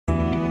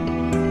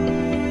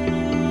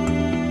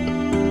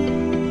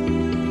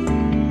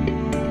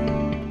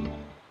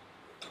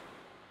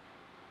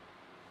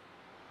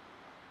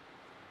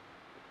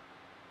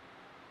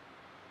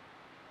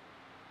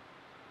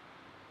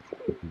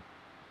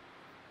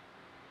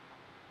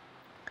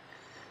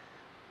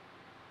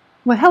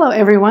Well, hello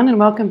everyone and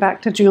welcome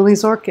back to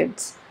Julie's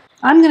Orchids.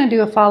 I'm going to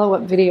do a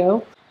follow-up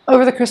video.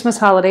 Over the Christmas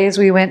holidays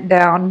we went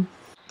down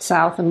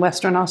south in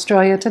Western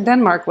Australia to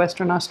Denmark,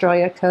 Western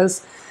Australia,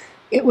 because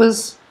it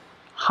was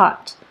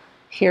hot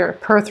here.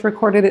 Perth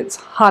recorded its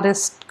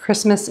hottest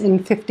Christmas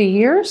in 50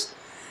 years.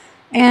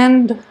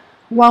 And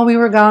while we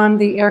were gone,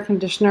 the air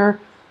conditioner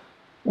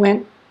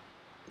went,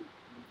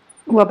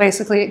 well,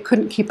 basically it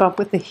couldn't keep up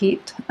with the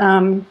heat.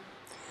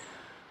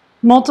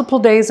 Multiple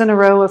days in a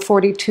row of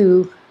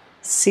 42°C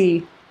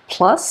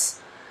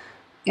plus,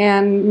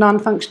 and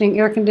non-functioning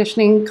air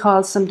conditioning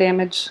caused some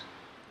damage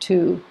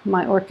to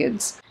my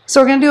orchids.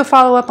 So we're going to do a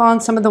follow-up on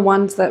some of the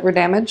ones that were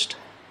damaged,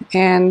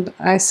 and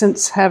I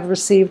since have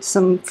received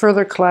some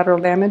further collateral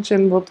damage,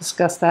 and we'll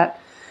discuss that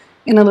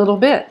in a little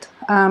bit.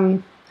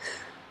 But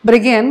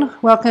again,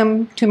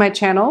 welcome to my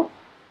channel.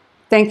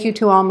 Thank you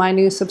to all my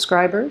new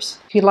subscribers.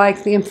 If you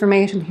like the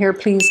information here,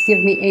 please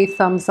give me a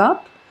thumbs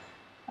up.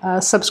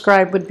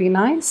 Subscribe would be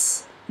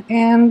nice.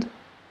 And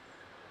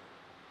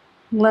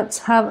let's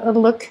have a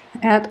look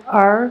at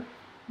our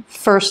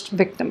first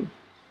victim.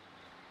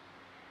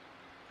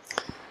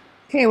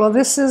 Okay, well,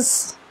 this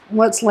is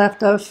what's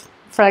left of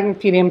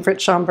Phragmipedium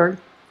Fritz Schomburg.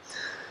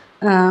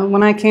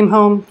 When I came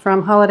home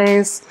from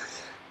holidays,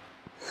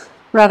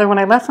 rather when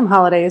I left from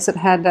holidays, it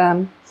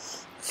had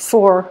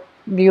 4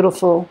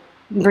 beautiful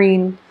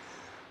green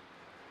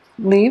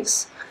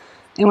leaves.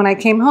 And when I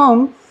came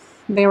home,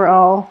 they were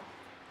all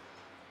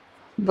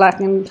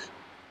blackened,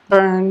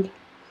 burned,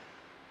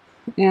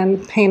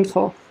 and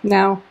painful.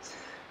 Now,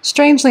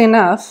 strangely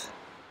enough,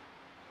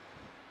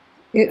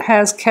 it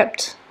has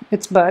kept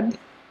its bud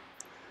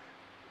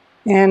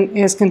and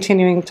is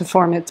continuing to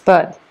form its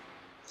bud.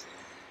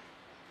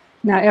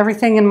 Now,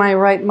 everything in my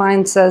right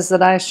mind says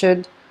that I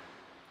should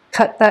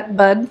cut that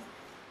bud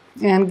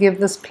and give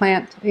this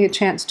plant a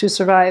chance to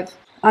survive.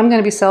 I'm going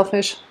to be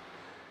selfish.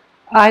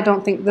 I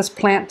don't think this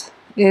plant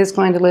is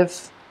going to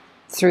live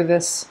through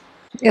this.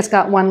 It's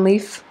got 1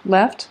 leaf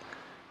left.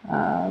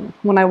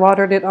 When I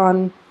watered it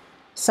on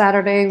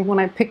Saturday, when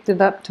I picked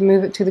it up to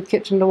move it to the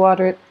kitchen to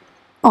water it,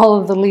 all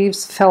of the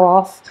leaves fell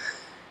off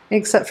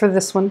except for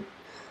this one.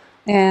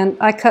 And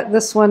I cut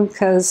this one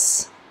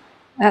because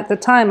at the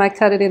time I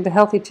cut it into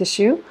healthy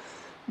tissue,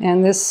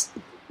 and this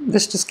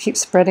just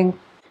keeps spreading.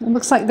 It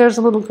looks like there's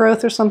a little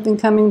growth or something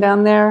coming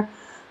down there.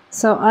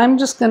 So I'm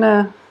just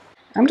gonna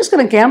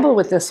gamble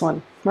with this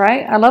one,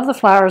 right? I love the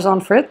flowers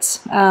on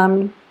Fritz.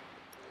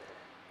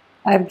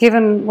 I've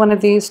given one of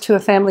these to a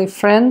family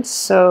friend,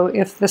 so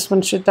if this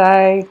one should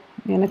die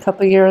in a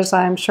couple of years,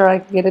 I'm sure I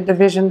can get a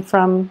division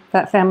from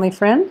that family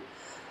friend.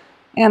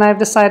 And I've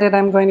decided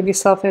I'm going to be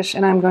selfish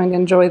and I'm going to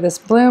enjoy this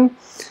bloom.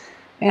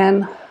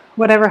 And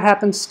whatever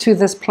happens to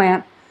this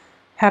plant,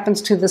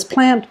 happens to this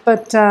plant,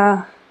 but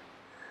I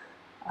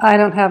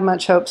don't have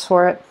much hopes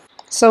for it.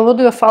 So we'll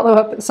do a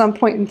follow-up at some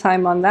point in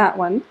time on that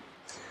one.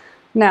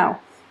 Now,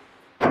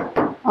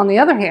 on the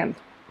other hand,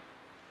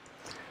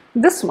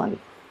 this one,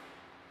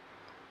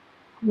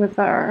 with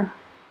our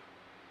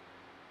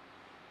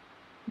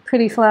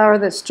pretty flower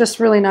that's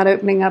just really not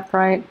opening up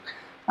right.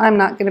 I'm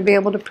not going to be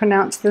able to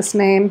pronounce this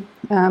name.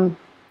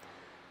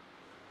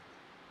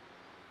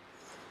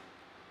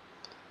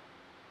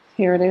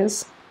 Here it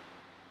is.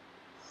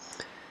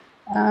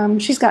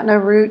 She's got no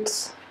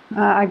roots.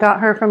 I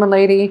got her from a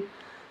lady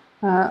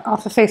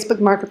off of Facebook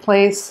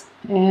Marketplace,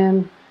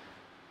 and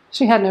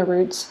she had no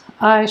roots.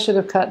 I should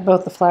have cut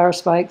both the flower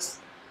spikes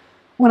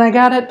when I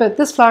got it, but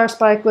this flower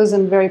spike was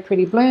in very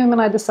pretty bloom,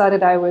 and I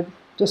decided I would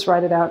just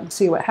write it out and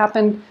see what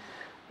happened.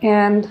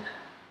 And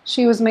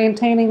she was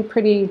maintaining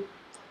pretty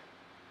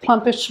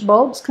plumpish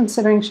bulbs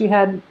considering she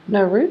had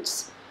no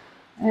roots,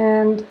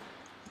 and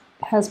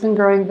has been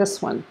growing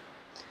this one.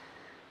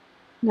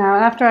 Now,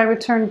 after I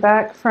returned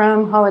back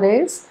from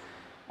holidays,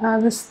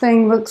 this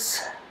thing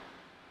looks,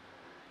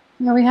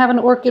 you know, we have an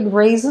orchid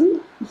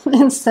raisin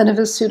instead of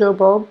a pseudo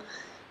bulb.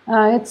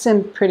 It's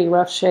in pretty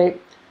rough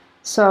shape.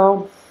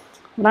 So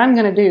what I'm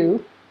going to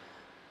do,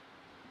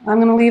 I'm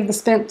going to leave the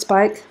spent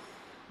spike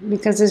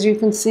because, as you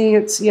can see,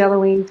 it's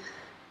yellowing.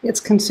 It's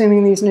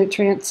consuming these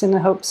nutrients in the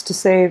hopes to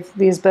save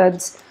these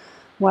buds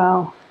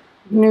while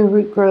new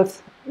root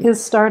growth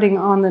is starting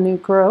on the new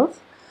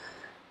growth.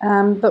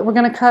 But we're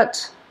going to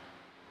cut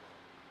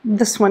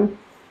this one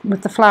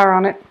with the flower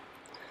on it,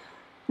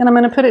 and I'm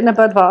going to put it in a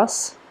bud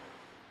vase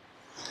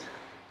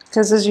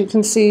because, as you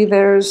can see,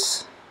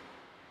 there's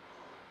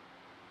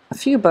a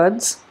few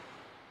buds.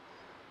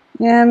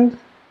 And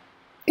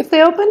if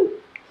they open,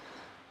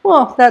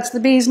 well, that's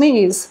the bee's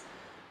knees.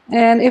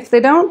 And if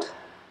they don't,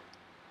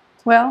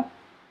 well,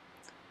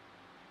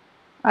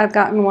 I've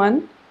gotten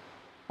one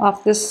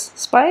off this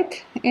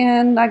spike,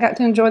 and I got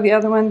to enjoy the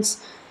other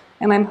ones.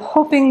 And I'm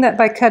hoping that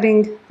by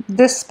cutting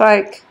this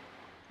spike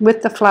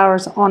with the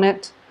flowers on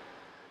it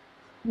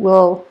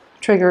will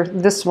trigger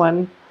this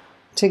one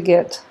to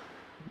get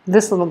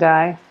this little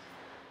guy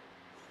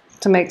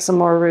to make some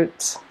more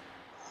roots.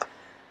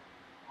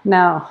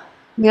 Now,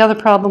 the other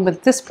problem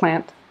with this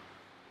plant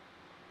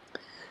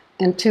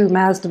and 2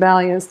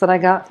 Masdevallias that I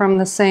got from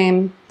the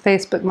same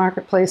Facebook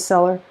Marketplace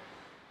seller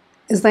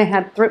is they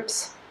had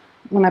thrips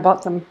when I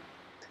bought them.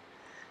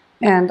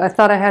 And I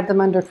thought I had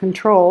them under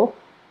control,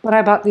 but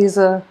I bought these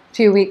a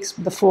few weeks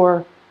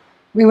before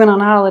we went on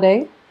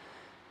holiday,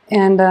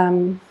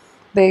 and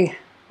they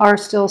are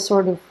still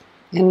sort of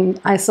in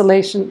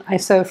isolation,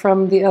 ISO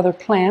from the other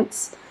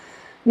plants.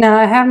 Now,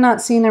 I have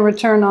not seen a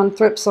return on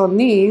thrips on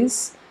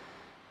these,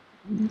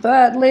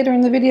 but later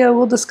in the video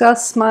we'll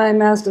discuss my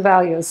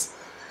Masdevallias,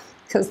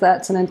 because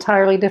that's an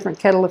entirely different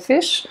kettle of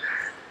fish.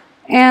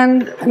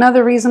 And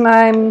another reason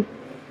I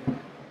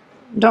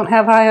don't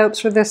have high hopes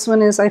for this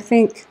one is I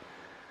think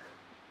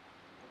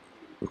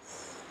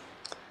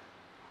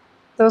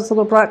those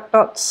little black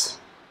dots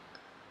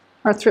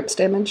are thrips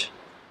damage.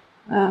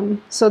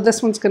 So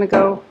this one's going to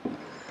go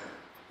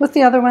with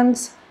the other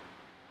ones,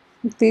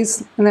 with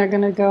these, and they're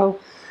going to go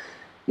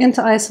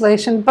into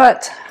isolation.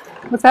 But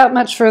without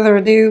much further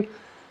ado,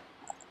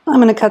 I'm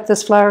going to cut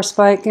this flower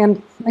spike,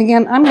 and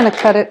again, I'm going to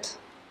cut it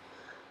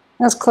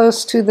as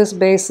close to this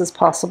base as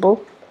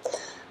possible.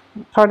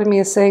 Part of me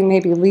is saying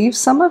maybe leave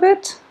some of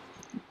it,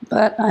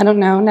 but I don't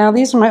know. Now,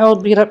 these are my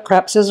old beat up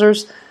crap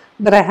scissors,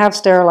 but I have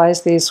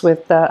sterilized these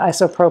with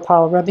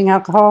isopropyl rubbing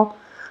alcohol.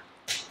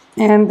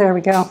 And there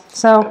we go.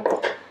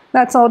 So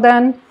that's all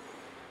done.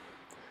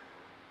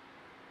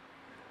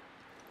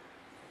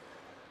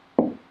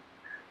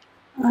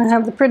 I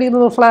have the pretty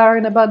little flower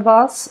in a bud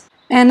vase.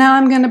 And now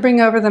I'm going to bring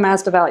over the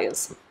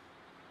Masdevallias.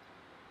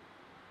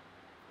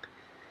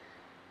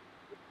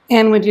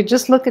 And would you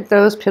just look at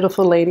those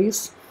pitiful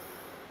ladies?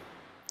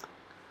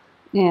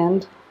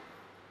 And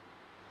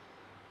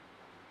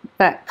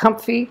that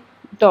comfy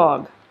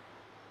dog.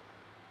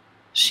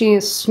 She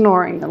is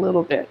snoring a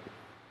little bit.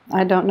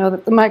 I don't know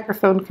that the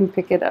microphone can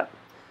pick it up.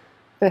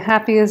 But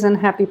happy is in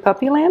happy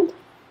puppy land.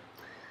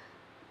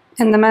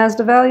 And the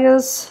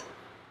Masdevallias,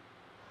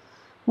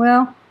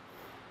 well,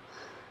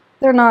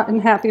 they're not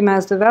in happy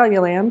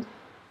Masdevallia land.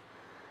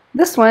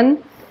 This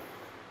one,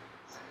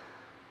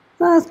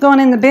 well, it's going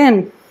in the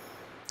bin.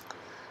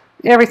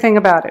 Everything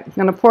about it. I'm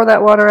going to pour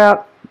that water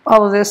out,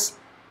 all of this,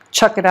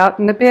 chuck it out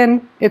in the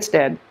bin. It's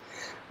dead.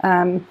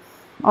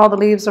 All the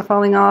leaves are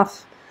falling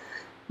off.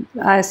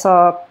 I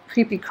saw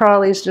creepy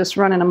crawlies just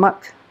running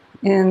amok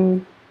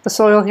in the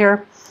soil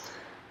here.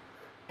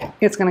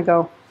 It's going to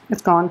go.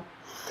 It's gone.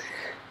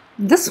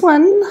 This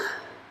one,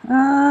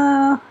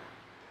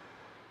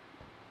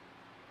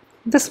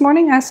 this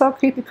morning I saw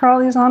creepy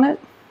crawlies on it.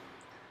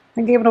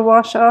 I gave it a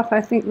wash off.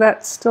 I think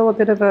that's still a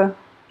bit of a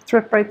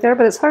thrip right there,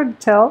 but it's hard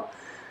to tell.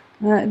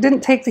 It didn't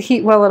take the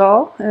heat well at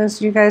all.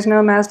 As you guys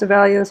know,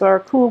 Masdevallias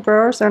are cool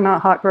growers. They're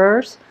not hot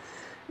growers.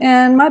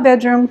 And my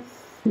bedroom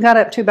got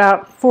up to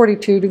about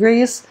 42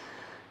 degrees,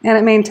 and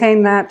it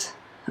maintained that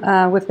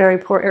with very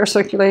poor air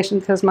circulation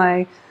because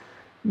my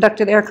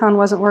ducted aircon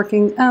wasn't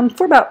working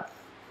for about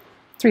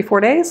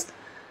 3-4 days.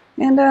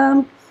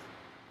 And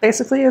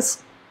basically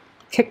it's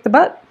kicked the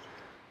butt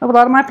of a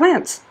lot of my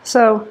plants.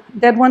 So,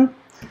 dead one.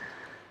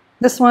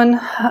 This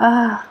one,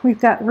 we've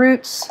got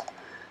roots.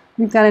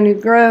 We've got a new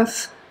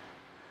growth.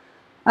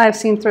 I've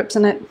seen thrips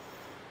in it.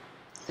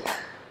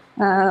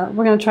 We're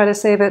going to try to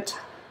save it.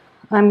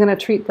 I'm going to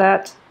treat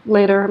that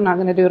later. I'm not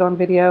going to do it on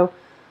video.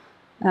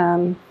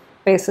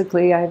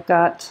 Basically, I've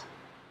got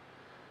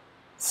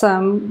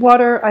some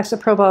water,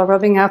 isopropyl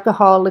rubbing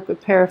alcohol,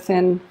 liquid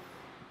paraffin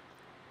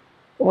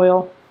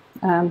oil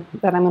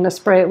that I'm going to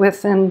spray it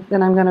with, and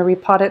then I'm going to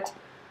repot it.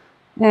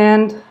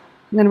 And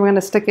then we're going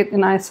to stick it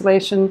in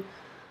isolation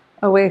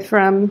away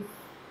from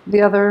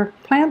the other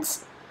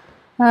plants.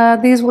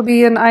 These will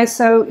be in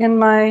ISO in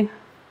my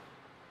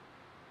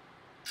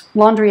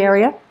laundry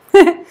area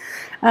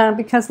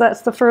because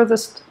that's the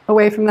furthest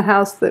away from the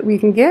house that we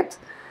can get,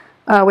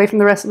 away from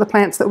the rest of the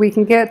plants that we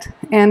can get,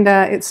 and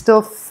it's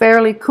still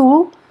fairly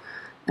cool.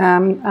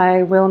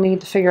 I will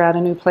need to figure out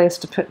a new place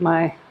to put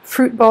my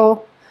fruit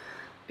bowl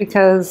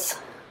because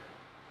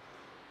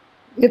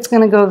it's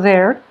going to go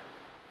there.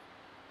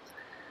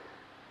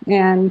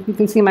 And you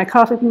can see my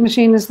coffee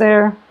machine is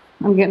there.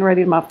 I'm getting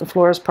ready to mop the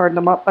floors, pardon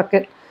the mop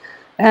bucket.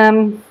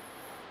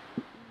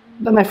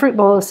 But my fruit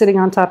bowl is sitting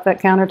on top of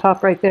that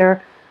countertop right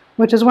there,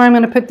 which is where I'm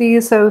going to put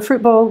these, so the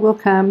fruit bowl will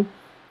come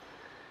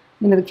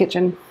into the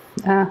kitchen.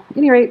 At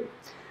any rate,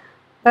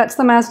 that's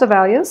the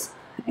Masdevallias,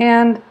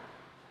 and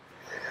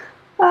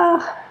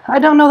I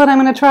don't know that I'm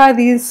going to try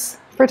these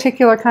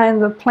particular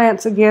kinds of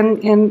plants again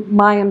in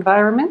my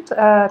environment.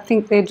 I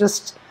think they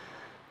just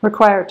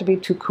require it to be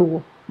too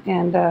cool,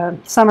 and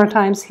summer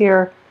times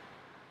here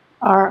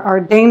are our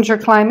danger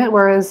climate,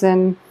 whereas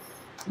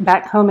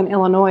back home in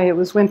Illinois it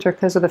was winter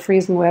because of the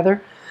freezing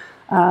weather.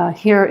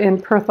 Here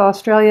in Perth,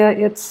 Australia,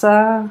 it's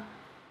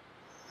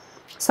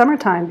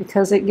summertime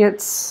because it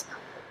gets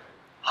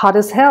hot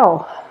as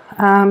hell.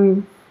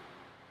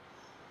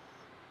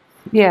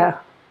 Yeah,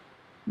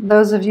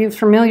 those of you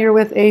familiar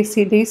with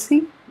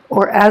AC/DC,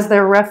 or as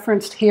they're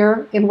referenced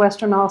here in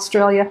Western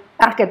Australia,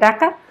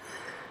 Akadaka,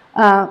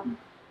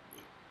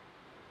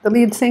 the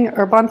lead singer,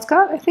 or Bon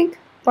Scott, I think,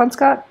 Bon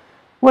Scott,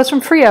 was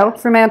from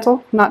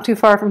Fremantle, not too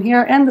far from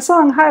here, and the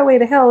song Highway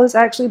to Hell is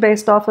actually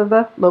based off of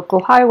a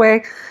local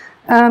highway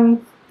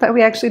that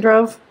we actually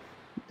drove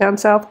down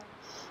south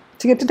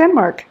to get to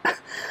Denmark.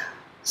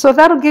 So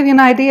that'll give you an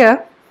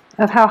idea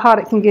of how hot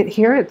it can get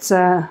here. It's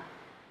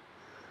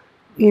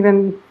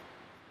even,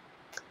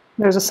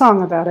 there's a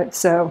song about it,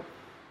 so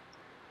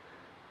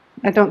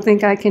I don't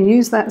think I can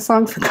use that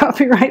song for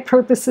copyright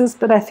purposes,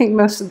 but I think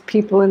most of the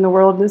people in the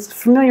world is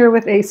familiar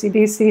with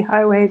AC/DC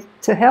Highway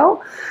to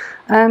Hell,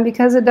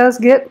 because it does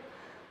get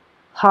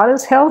hot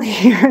as hell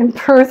here in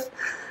Perth,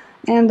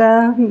 and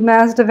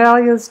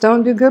Masdevallias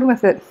don't do good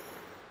with it.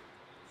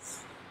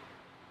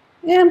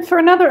 And for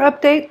another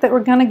update that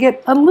we're going to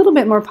get a little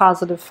bit more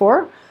positive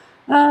for,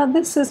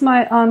 this is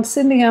my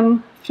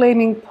Oncidium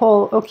Flaming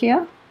Pole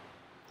Ochia,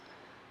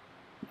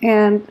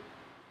 and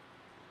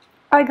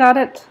I got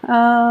it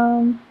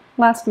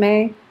last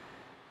May,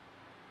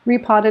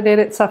 repotted it,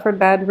 it suffered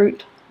bad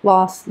root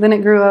loss, then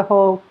it grew a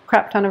whole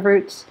crap ton of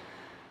roots,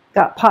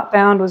 got pot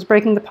bound, was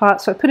breaking the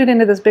pot, so I put it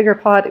into this bigger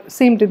pot. It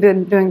seemed to have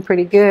been doing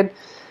pretty good.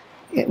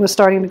 It was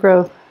starting to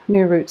grow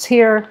new roots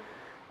here,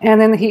 and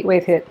then the heat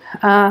wave hit.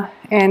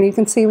 And you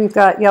can see we've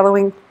got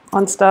yellowing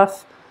on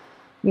stuff.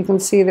 You can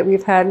see that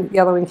we've had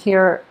yellowing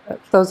here.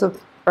 Those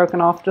have broken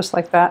off just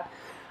like that.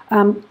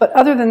 But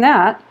other than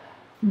that,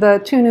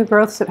 the two new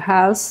growths it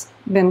has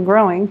been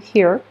growing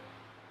here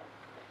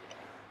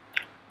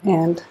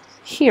and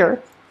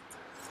here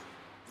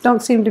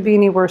don't seem to be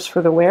any worse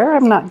for the wear.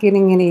 I'm not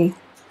getting any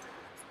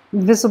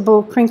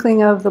visible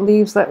crinkling of the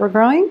leaves that were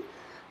growing.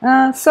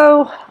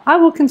 So I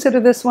will consider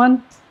this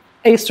one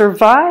a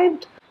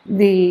survived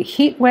the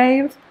heat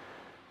wave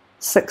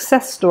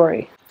success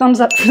story. Thumbs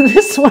up for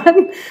this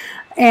one.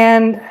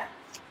 And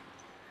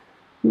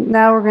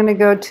now we're going to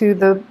go to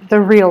the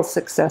real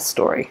success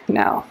story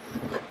now.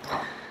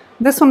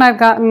 This one I've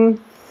gotten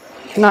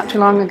not too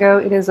long ago.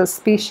 It is a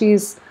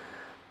species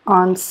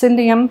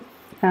Oncidium,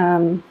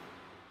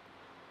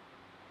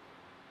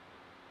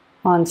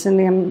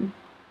 Oncidium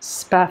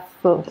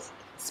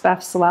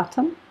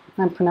spaphilatum.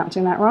 I'm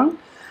pronouncing that wrong.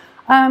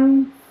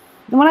 And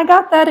when I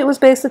got that, it was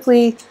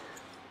basically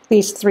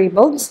these three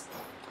bulbs.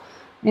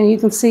 And you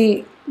can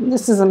see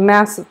this is a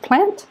massive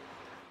plant.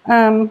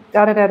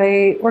 Got it at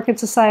a Orchid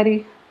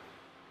Society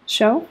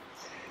show.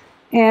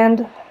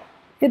 And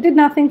it did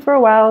nothing for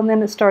a while, and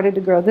then it started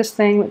to grow this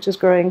thing, which is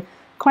growing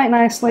quite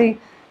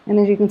nicely, and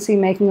as you can see,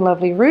 making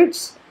lovely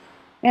roots.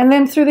 And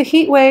then through the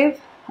heat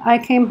wave, I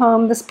came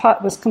home, this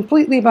pot was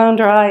completely bone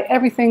dry,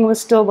 everything was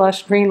still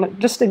lush green, looked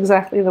just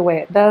exactly the way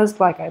it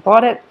does, like I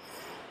bought it.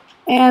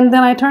 And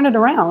then I turned it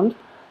around,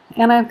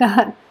 and I've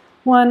got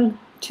 1,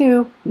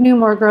 2 new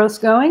more growths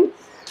going,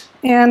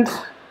 and,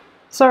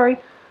 sorry,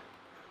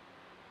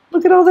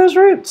 look at all those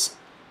roots.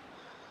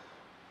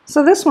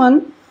 So this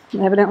one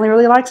evidently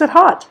really likes it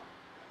hot.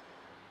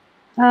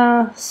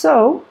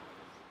 So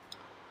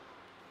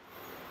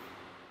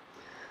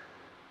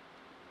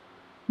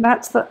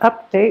that's the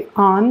update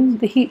on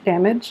the heat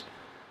damage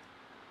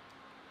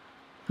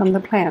from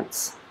the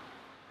plants.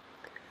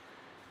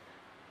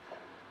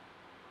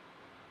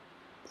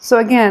 So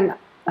again,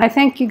 I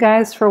thank you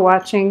guys for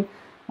watching.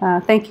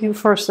 Thank you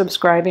for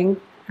subscribing.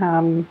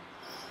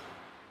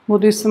 We'll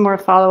do some more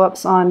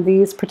follow-ups on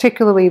these,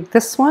 particularly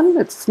this one.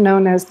 It's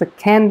known as the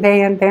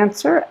Candaean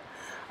Dancer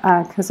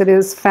because it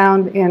is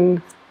found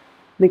in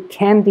the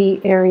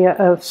Kandy area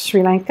of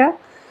Sri Lanka.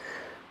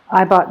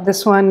 I bought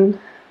this one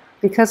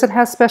because it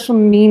has special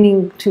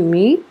meaning to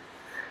me.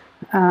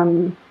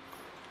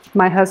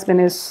 My husband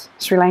is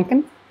Sri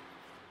Lankan,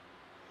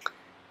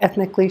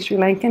 ethnically Sri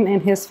Lankan,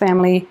 and his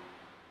family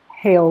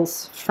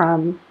hails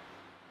from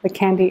the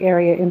Kandy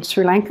area in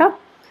Sri Lanka.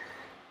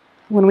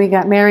 When we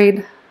got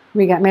married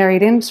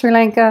in Sri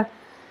Lanka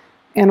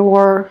and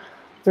wore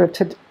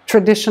the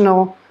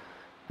traditional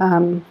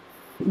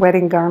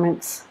wedding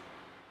garments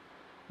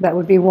that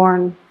would be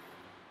worn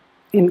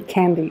in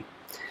Kandy,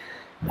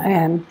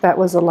 and that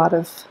was a lot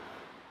of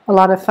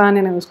fun,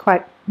 and it was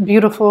quite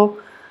beautiful.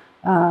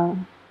 The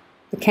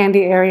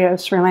Kandy area of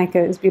Sri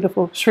Lanka is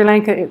beautiful. Sri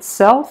Lanka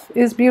itself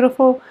is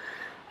beautiful,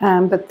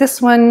 but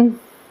this one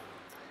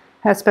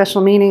has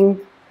special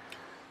meaning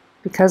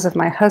because of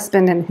my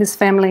husband and his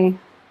family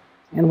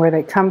and where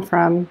they come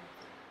from,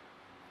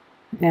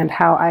 and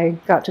how I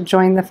got to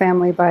join the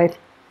family by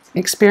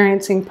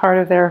experiencing part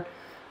of their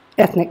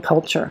ethnic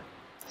culture.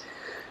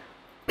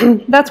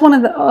 That's one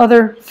of the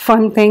other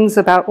fun things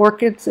about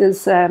orchids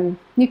is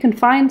you can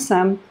find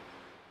some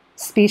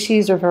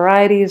species or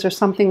varieties or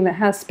something that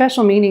has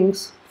special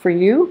meanings for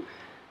you.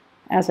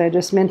 As I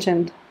just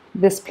mentioned,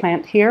 this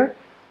plant here,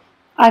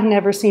 I've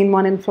never seen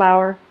one in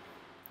flower.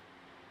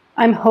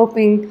 I'm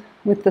hoping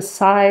with the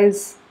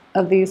size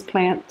of these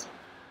plants,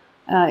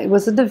 it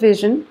was a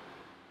division.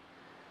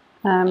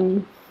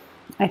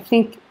 I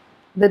think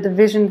the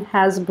division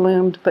has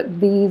bloomed,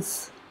 but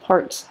these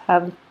parts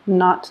have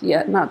not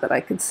yet, not that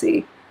I could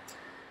see.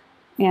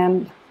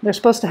 And they're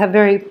supposed to have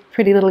very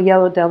pretty little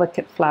yellow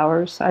delicate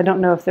flowers. I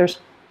don't know if they're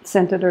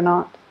scented or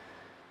not,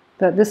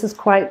 but this is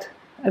quite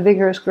a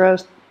vigorous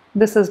growth.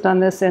 This has done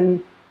this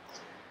in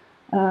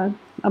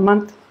a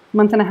month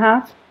and a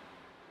half,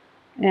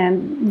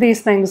 and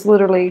these things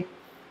literally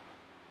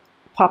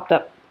popped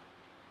up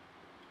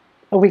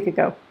a week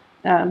ago.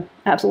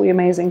 Absolutely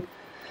amazing.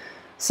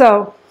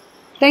 So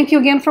thank you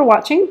again for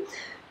watching.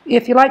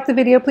 If you liked the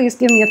video, please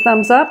give me a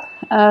thumbs up.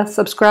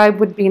 Subscribe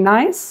would be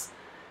nice.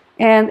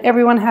 And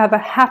everyone have a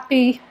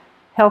happy,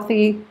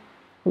 healthy,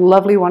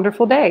 lovely,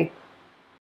 wonderful day.